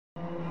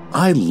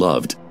I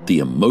loved the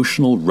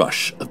emotional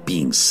rush of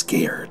being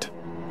scared.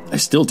 I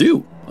still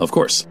do, of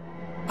course.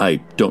 I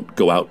don't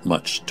go out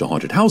much to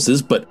haunted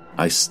houses, but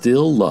I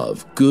still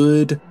love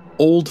good,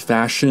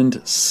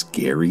 old-fashioned,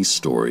 scary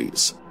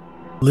stories.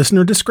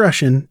 Listener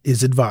discretion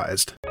is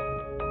advised.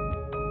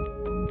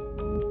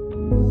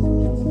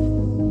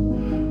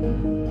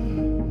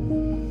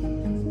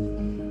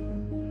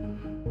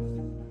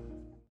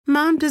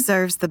 Mom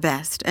deserves the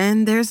best,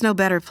 and there's no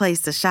better place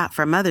to shop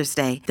for Mother's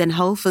Day than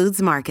Whole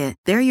Foods Market.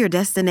 They're your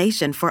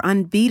destination for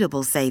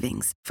unbeatable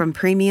savings, from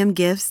premium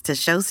gifts to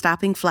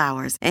show-stopping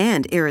flowers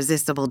and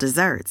irresistible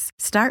desserts.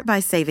 Start by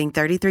saving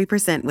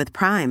 33% with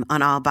Prime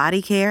on all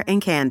body care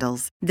and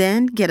candles.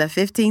 Then get a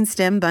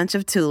 15-stem bunch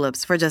of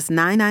tulips for just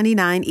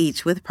 $9.99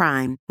 each with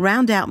Prime.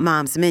 Round out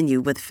Mom's menu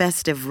with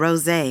festive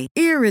rosé,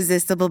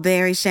 irresistible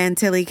berry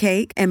chantilly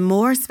cake, and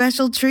more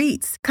special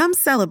treats. Come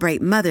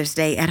celebrate Mother's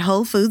Day at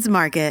Whole Foods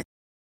Market.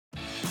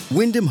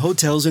 Wyndham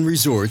Hotels and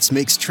Resorts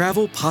makes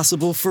travel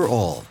possible for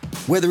all.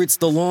 Whether it's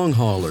the long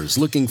haulers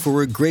looking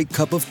for a great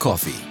cup of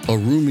coffee, a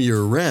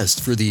roomier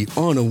rest for the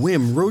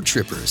on-a-whim road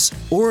trippers,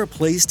 or a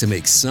place to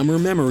make summer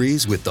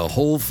memories with the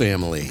whole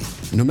family.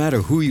 No matter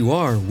who you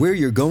are, where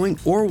you're going,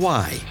 or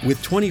why,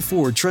 with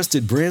 24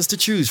 trusted brands to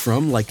choose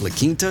from like La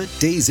Quinta,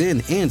 Days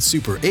Inn, and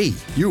Super 8,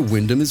 your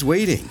Wyndham is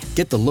waiting.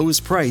 Get the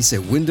lowest price at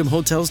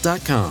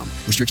WyndhamHotels.com.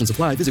 Restrictions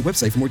apply. Visit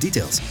website for more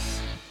details.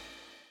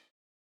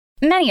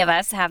 Many of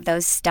us have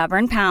those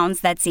stubborn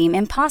pounds that seem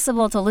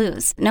impossible to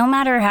lose, no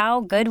matter how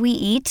good we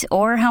eat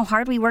or how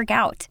hard we work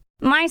out.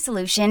 My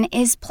solution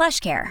is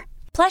PlushCare.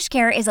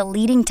 PlushCare is a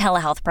leading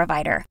telehealth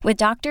provider with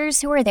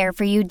doctors who are there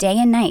for you day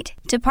and night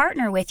to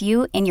partner with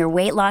you in your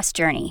weight loss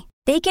journey.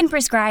 They can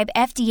prescribe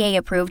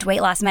FDA-approved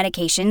weight loss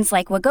medications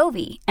like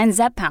Wegovy and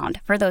Zepbound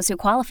for those who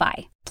qualify.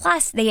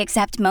 Plus, they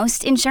accept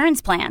most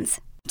insurance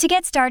plans. To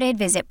get started,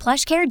 visit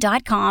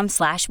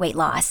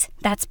plushcare.com/weightloss.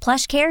 That's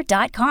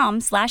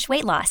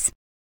plushcare.com/weightloss.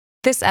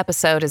 This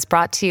episode is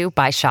brought to you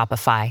by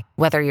Shopify.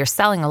 Whether you're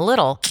selling a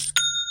little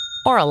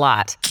or a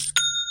lot,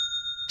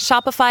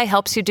 Shopify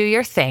helps you do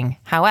your thing,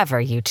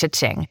 however you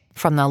cha-ching.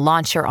 From the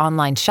launch your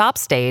online shop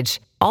stage,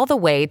 all the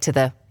way to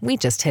the we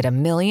just hit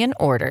 1 million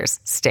orders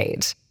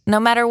stage. No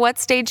matter what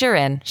stage you're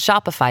in,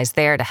 Shopify's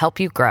there to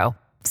help you grow.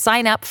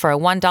 Sign up for a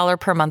 $1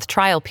 per month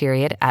trial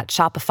period at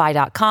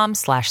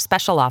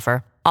shopify.com/special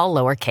offer, all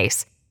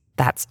lowercase.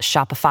 That's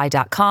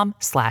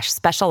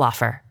shopify.com/special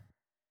offer.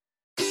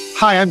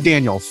 Hi, I'm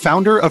Daniel,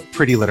 founder of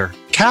Pretty Litter.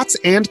 Cats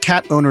and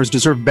cat owners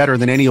deserve better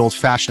than any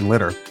old-fashioned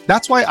litter.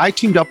 That's why I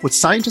teamed up with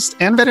scientists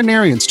and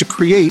veterinarians to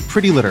create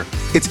Pretty Litter.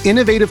 Its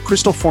innovative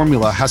crystal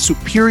formula has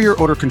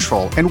superior odor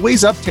control and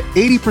weighs up to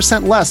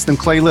 80% less than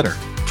clay litter.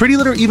 Pretty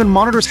Litter even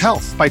monitors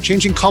health by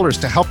changing colors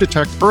to help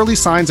detect early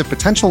signs of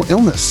potential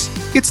illness.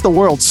 It's the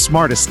world's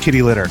smartest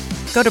kitty litter.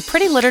 Go to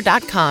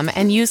prettylitter.com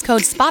and use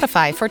code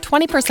SPOTIFY for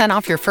 20%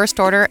 off your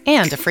first order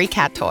and a free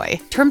cat toy.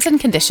 Terms and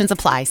conditions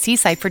apply. See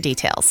site for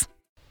details.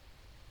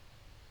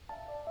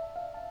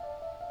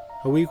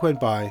 A week went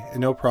by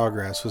and no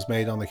progress was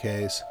made on the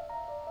case.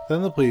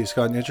 Then the police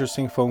got an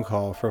interesting phone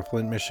call from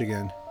Flint,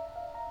 Michigan.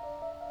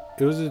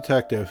 It was a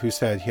detective who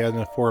said he had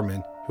an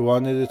informant who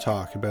wanted to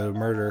talk about a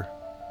murder.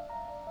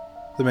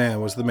 The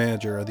man was the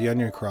manager of the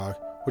Onion Crock,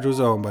 which was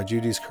owned by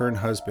Judy's current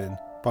husband,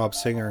 Bob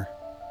Singer.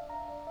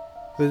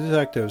 The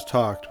detectives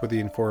talked with the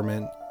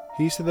informant.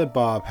 He said that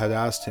Bob had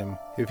asked him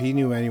if he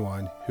knew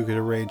anyone who could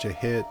arrange a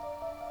hit.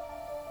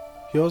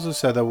 He also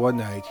said that one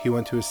night he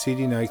went to a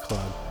seedy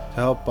nightclub to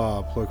help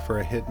Bob look for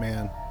a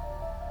hitman.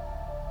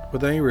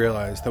 But then he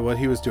realized that what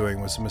he was doing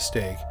was a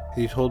mistake,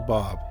 and he told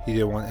Bob he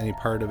didn't want any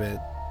part of it.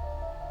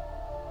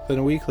 Then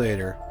a week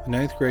later, a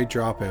 9th grade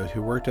dropout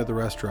who worked at the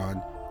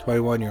restaurant,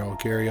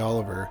 21-year-old Gary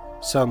Oliver,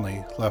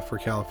 suddenly left for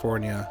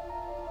California.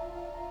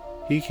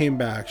 He came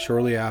back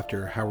shortly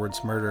after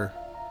Howard's murder.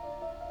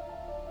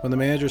 When the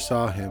manager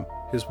saw him,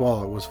 his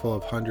wallet was full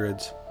of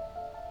hundreds.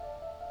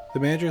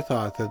 The manager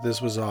thought that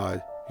this was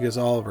odd because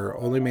Oliver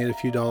only made a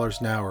few dollars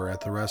an hour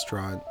at the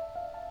restaurant.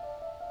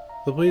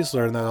 The police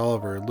learned that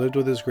Oliver lived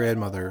with his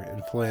grandmother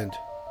in Flint.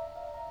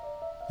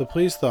 The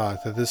police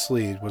thought that this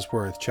lead was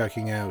worth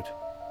checking out.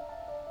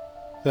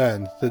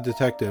 Then the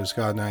detectives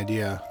got an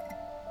idea.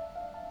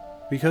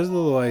 Because of the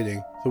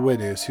lighting, the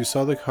witness who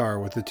saw the car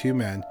with the two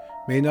men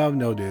may not have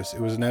noticed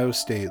it was an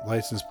out-of-state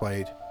license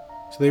plate,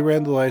 so they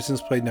ran the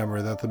license plate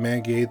number that the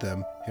man gave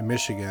them in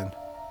Michigan.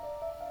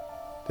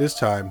 This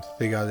time,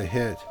 they got a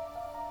hit.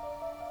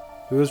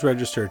 It was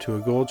registered to a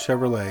gold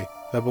Chevrolet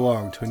that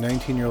belonged to a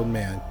 19-year-old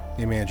man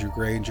named Andrew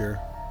Granger.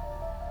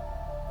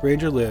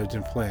 Granger lived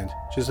in Flint,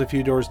 just a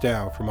few doors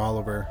down from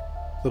Oliver.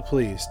 The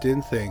police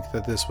didn't think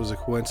that this was a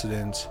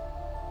coincidence.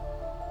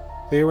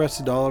 They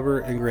arrested Oliver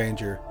and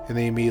Granger, and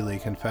they immediately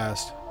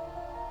confessed.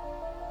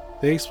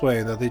 They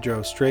explained that they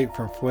drove straight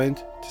from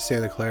Flint to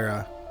Santa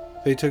Clara.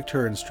 They took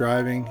turns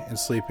driving and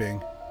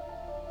sleeping.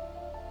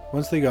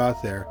 Once they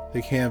got there,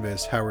 they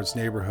canvassed Howard's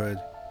neighborhood.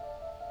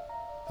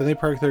 Then they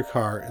parked their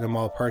car in a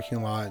mall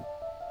parking lot.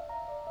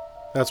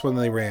 That's when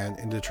they ran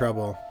into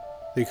trouble.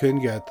 They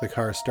couldn't get the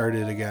car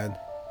started again.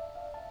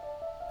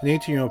 An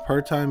 18-year-old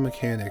part-time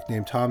mechanic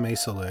named Tom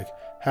Masalik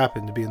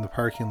happened to be in the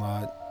parking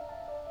lot.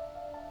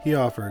 He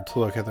offered to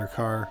look at their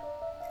car.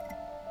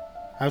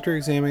 After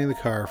examining the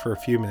car for a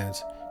few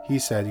minutes, he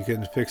said he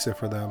couldn't fix it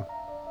for them.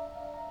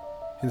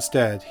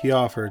 Instead, he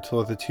offered to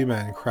let the two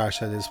men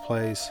crash at his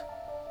place.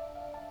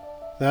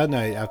 That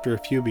night, after a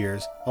few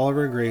beers,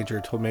 Oliver and Granger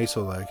told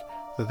Masalik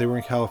that they were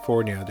in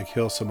California to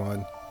kill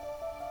someone.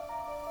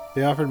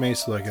 They offered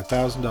Masalik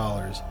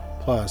 $1,000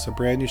 plus a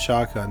brand new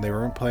shotgun they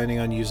weren't planning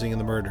on using in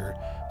the murder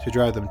to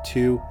drive them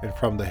to and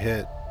from the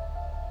hit.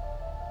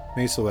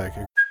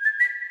 Masalik.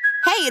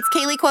 Hey, it's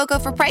Kaylee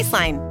Cuoco for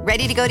Priceline.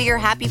 Ready to go to your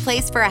happy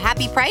place for a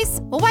happy price?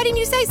 Well, why didn't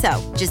you say so?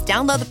 Just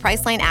download the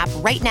Priceline app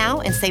right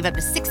now and save up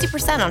to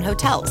 60% on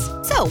hotels.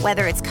 So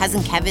whether it's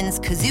Cousin Kevin's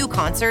Kazoo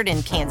Concert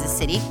in Kansas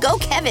City, go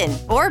Kevin,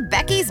 or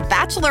Becky's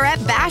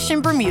Bachelorette Bash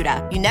in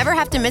Bermuda, you never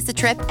have to miss a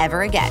trip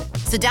ever again.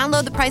 So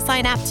download the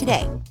Priceline app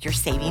today. Your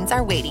savings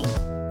are waiting.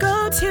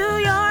 Go to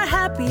your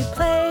happy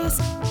place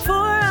for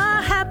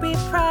a happy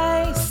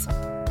price.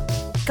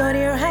 Go to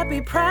your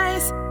happy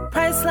price,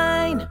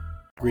 Priceline.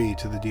 Agreed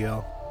to the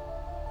deal.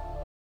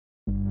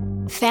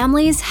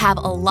 Families have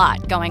a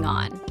lot going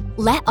on.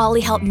 Let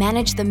Ollie help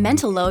manage the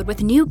mental load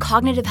with new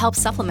cognitive help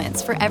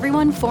supplements for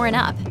everyone 4 and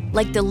up,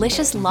 like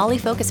delicious Lolly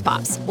Focus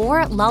Pops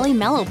or Lolly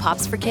Mellow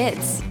Pops for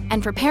kids.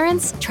 And for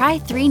parents, try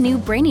 3 new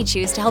Brainy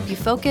Chews to help you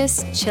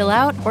focus, chill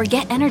out, or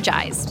get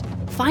energized.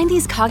 Find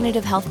these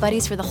cognitive health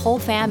buddies for the whole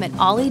fam at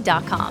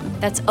ollie.com.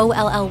 That's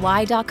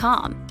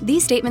OLLY.com.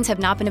 These statements have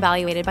not been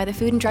evaluated by the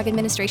Food and Drug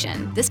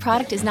Administration. This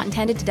product is not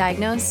intended to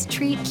diagnose,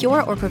 treat,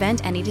 cure, or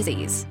prevent any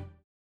disease.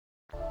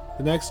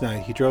 The next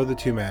night, he drove the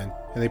two men,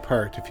 and they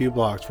parked a few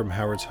blocks from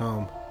Howard's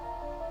home.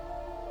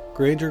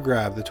 Granger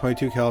grabbed the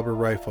 .22 caliber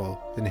rifle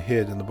and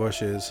hid in the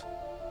bushes.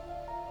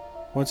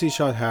 Once he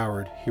shot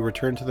Howard, he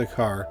returned to the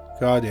car,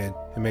 got in,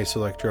 and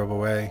Masalik drove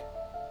away.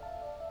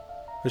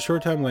 A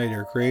short time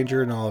later,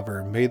 Granger and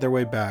Oliver made their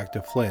way back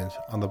to Flint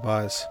on the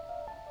bus.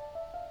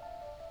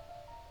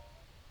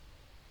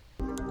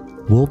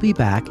 We'll be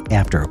back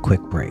after a quick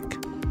break.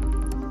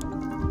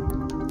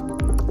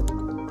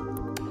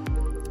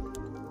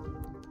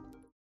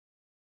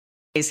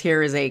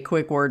 Here is a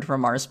quick word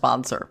from our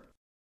sponsor.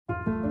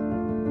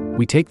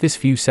 We take this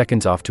few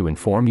seconds off to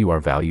inform you, our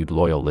valued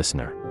loyal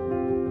listener,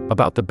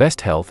 about the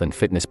best health and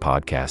fitness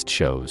podcast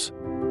shows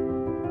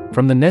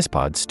from the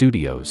Nespod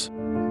Studios.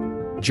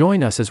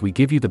 Join us as we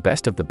give you the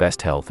best of the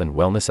best health and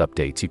wellness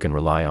updates you can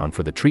rely on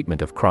for the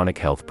treatment of chronic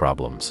health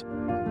problems.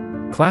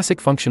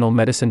 Classic functional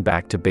medicine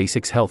back to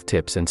basics health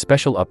tips and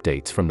special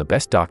updates from the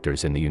best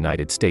doctors in the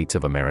United States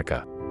of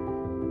America.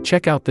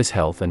 Check out this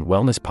health and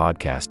wellness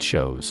podcast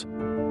shows.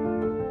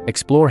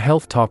 Explore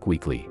Health Talk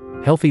Weekly,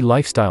 Healthy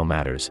Lifestyle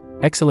Matters,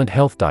 Excellent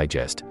Health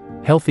Digest,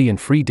 Healthy and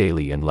Free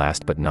Daily, and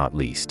last but not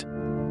least,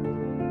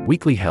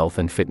 Weekly Health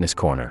and Fitness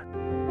Corner.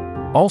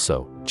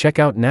 Also, check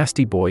out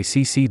Nasty Boy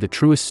CC, the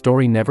truest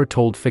story never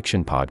told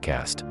fiction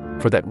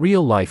podcast, for that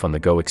real life on the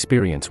go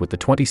experience with the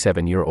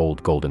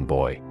 27-year-old golden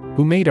boy,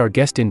 who made our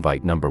guest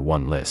invite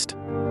 #1 list.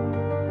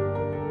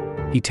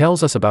 He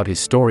tells us about his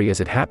story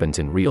as it happens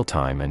in real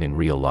time and in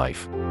real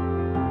life.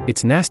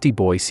 It's Nasty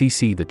Boy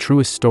CC, the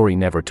truest story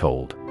never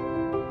told.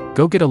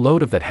 Go get a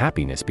load of that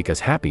happiness,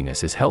 because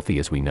happiness is healthy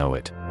as we know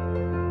it.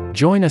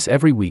 Join us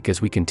every week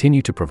as we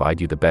continue to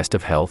provide you the best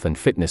of health and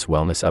fitness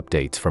wellness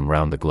updates from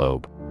around the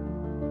globe.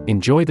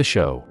 Enjoy the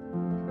show.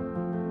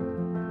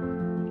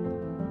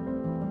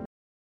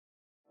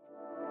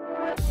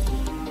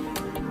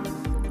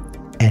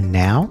 And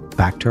now,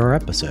 back to our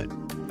episode.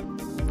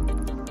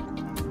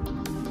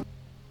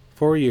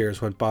 4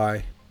 years went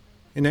by.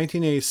 In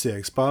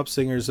 1986, Bob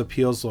Singer's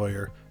appeals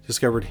lawyer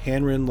discovered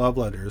handwritten love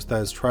letters that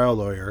his trial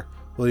lawyer,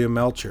 William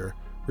Melcher,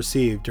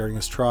 received during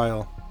his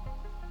trial.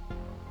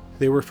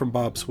 They were from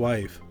Bob's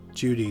wife,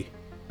 Judy.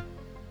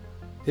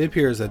 It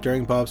appears that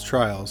during Bob's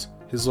trials,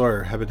 his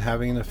lawyer had been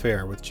having an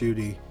affair with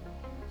Judy.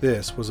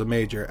 This was a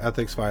major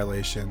ethics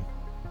violation.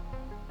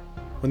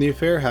 When the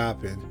affair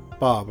happened,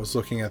 Bob was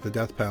looking at the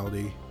death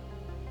penalty.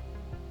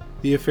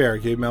 The affair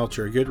gave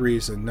Melcher a good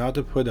reason not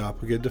to put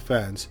up a good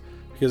defense,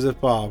 because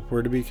if Bob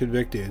were to be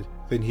convicted,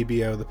 then he'd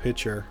be out of the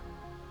picture.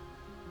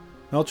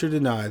 Melcher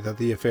denied that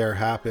the affair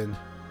happened.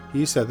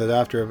 He said that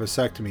after a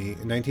vasectomy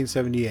in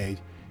 1978,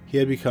 he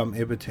had become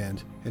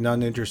impotent and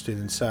uninterested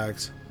in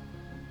sex.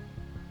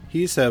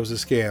 He said it was a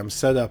scam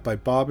set up by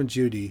Bob and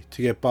Judy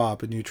to get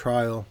Bob a new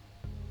trial.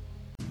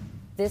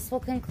 This will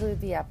conclude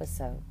the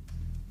episode.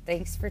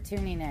 Thanks for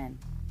tuning in.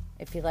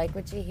 If you like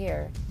what you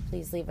hear,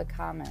 please leave a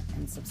comment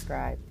and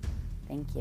subscribe. Thank you.